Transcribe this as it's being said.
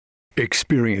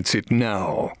Experience it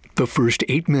now. The first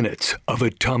 8 minutes of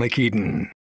Atomic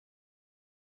Eden.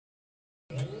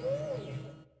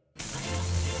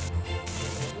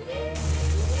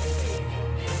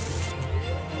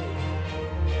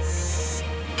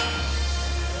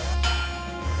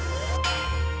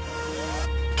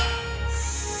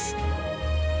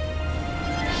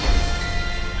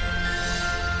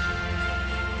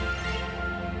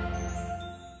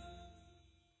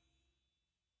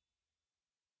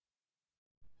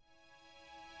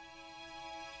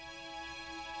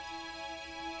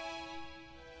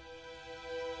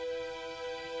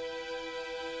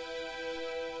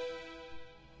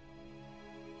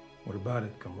 What about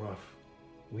it, come rough?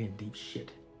 We in deep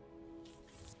shit.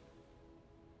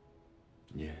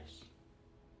 Yes.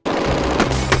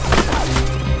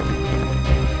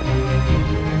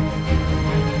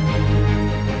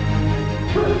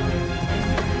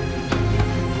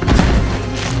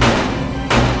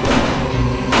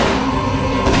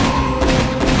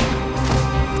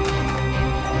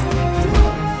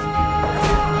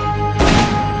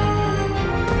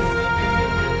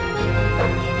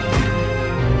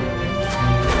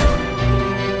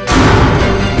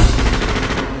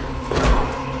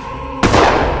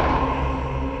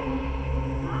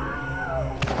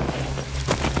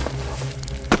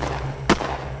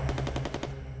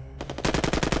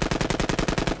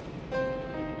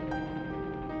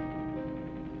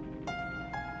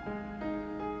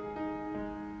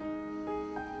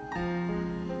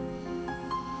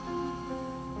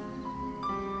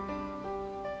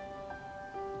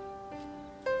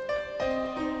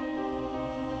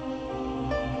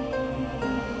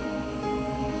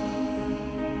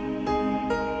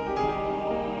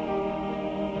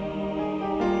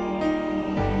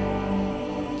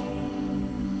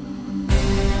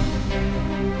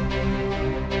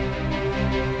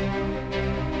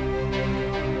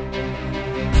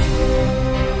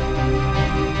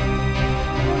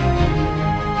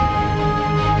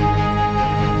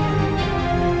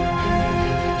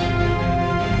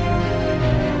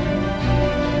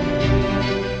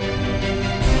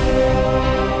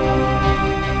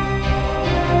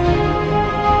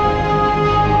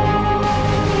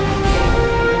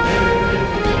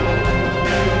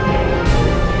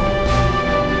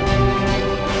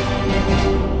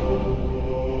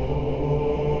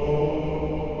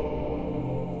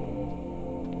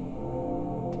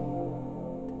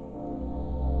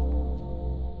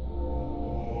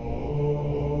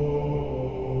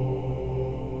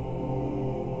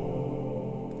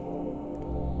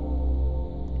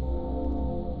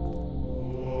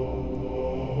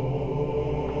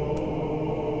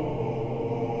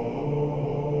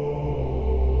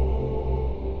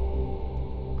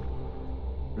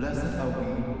 Blessed are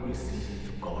we who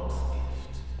receive God's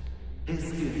gift,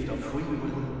 His gift of free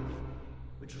will,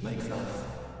 which makes us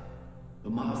the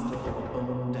master of our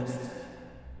own destiny.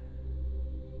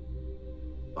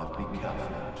 But be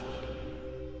careful, children.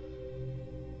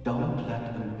 Don't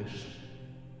let ambition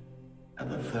and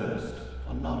the thirst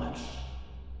for knowledge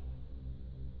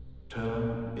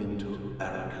turn into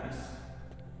arrogance.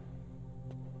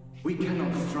 We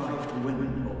cannot strive to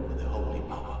win over the holy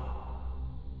power.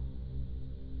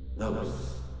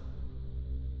 Those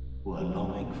who are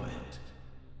longing for it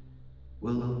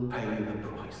will pay the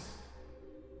price,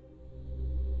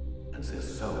 and their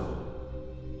soul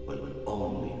will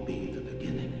only be the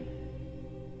beginning.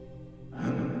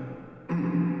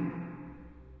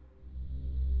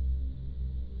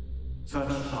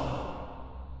 Such power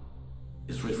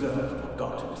is reserved for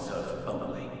God Himself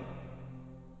only,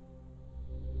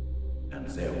 and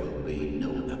there will be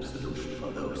no absolution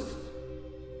for those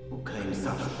who claim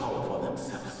such power for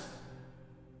themselves.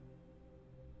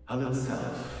 Hell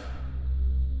itself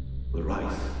will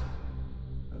rise,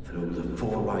 and through the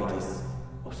four riders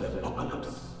of the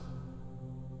apocalypse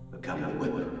become the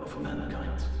whip of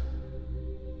mankind.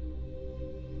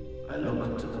 I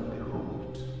looked and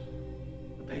behold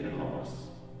the pale horse,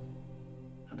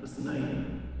 and his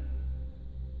name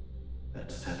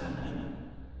that sat on him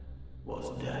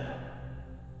was Death,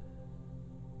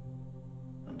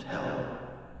 and hell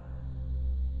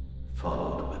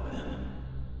followed with him.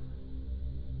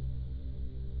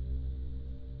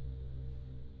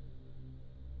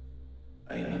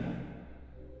 Amen.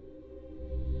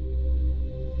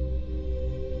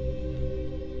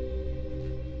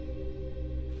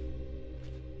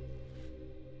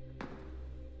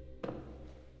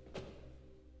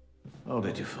 How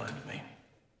did you find me?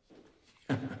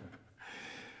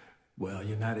 Well,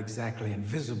 you're not exactly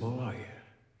invisible, are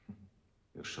you?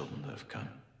 You shouldn't have come.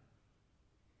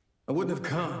 I wouldn't have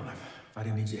come if I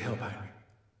didn't need your help, Henry.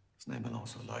 His name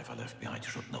belongs to a life I left behind.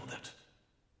 You should know that.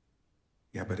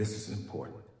 Yeah, but this is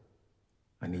important.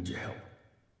 I need your help.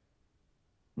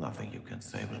 Nothing you can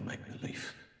say will make me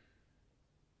leave.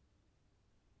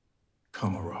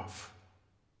 Komarov.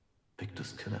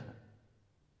 Victor's killer?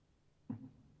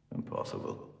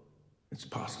 Impossible. It's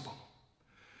possible.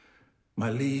 My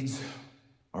leads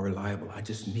are reliable. I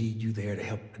just need you there to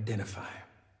help identify him.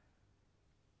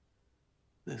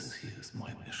 This here is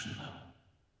my mission now.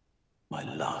 My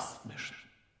last mission.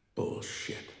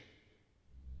 Bullshit.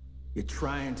 You're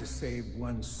trying to save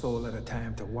one soul at a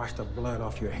time to wash the blood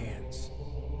off your hands.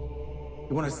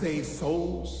 You want to save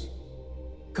souls?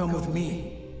 Come with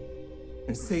me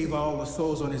and save all the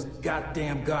souls on this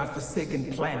goddamn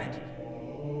godforsaken planet.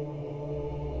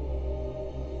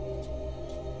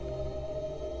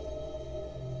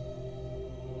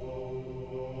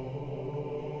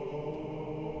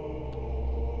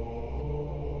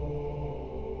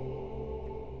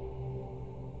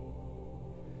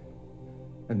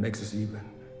 That makes us even.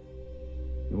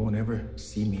 You won't ever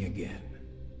see me again.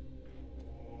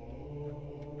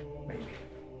 Maybe.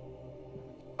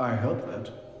 I hope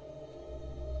that.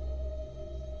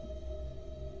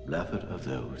 Blessed are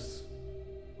those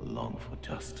who long for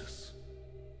justice.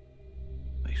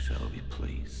 They shall be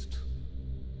pleased.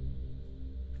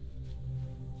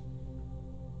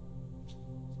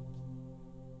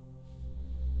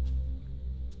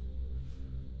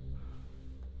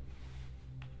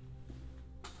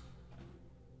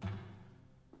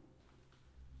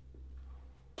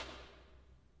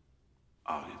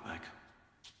 I'll be back.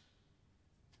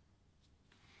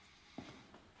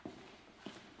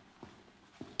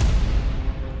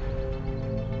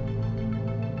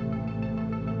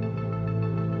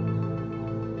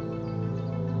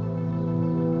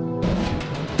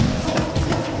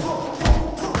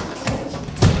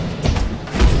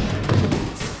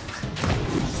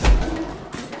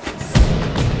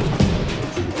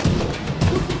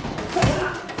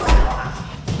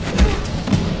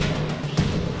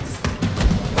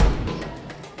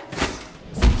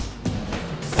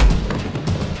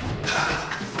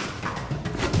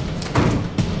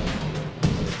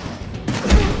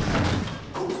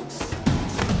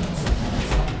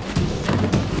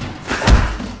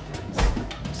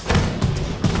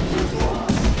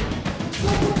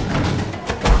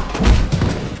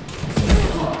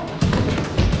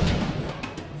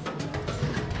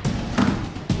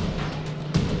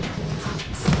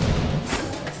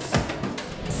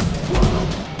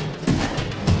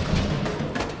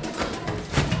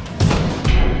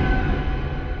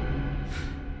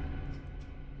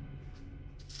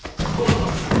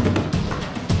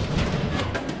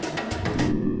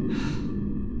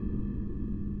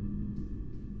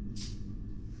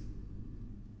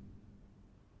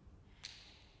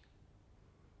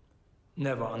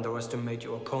 Never underestimate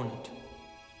your opponent,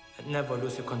 and never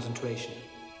lose your concentration.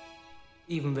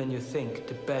 Even when you think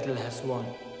the battle has won,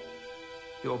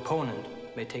 your opponent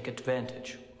may take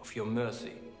advantage of your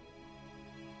mercy.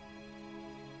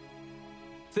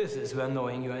 This is where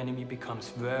knowing your enemy becomes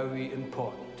very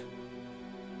important.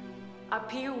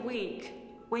 Appear weak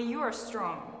when you are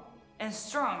strong, and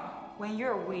strong when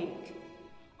you're weak.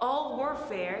 All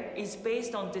warfare is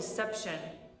based on deception.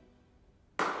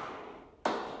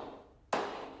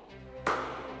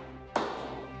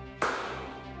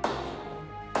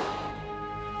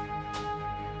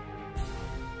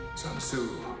 Sun Tzu,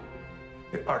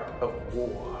 the art of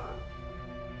war.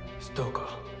 Stoker.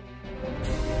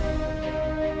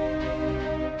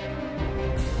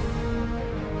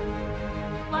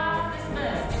 Class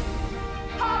dismissed.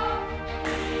 Ha!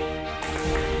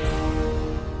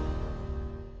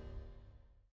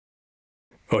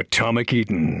 Atomic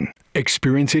Eden.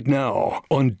 Experience it now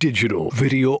on digital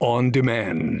video on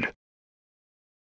demand.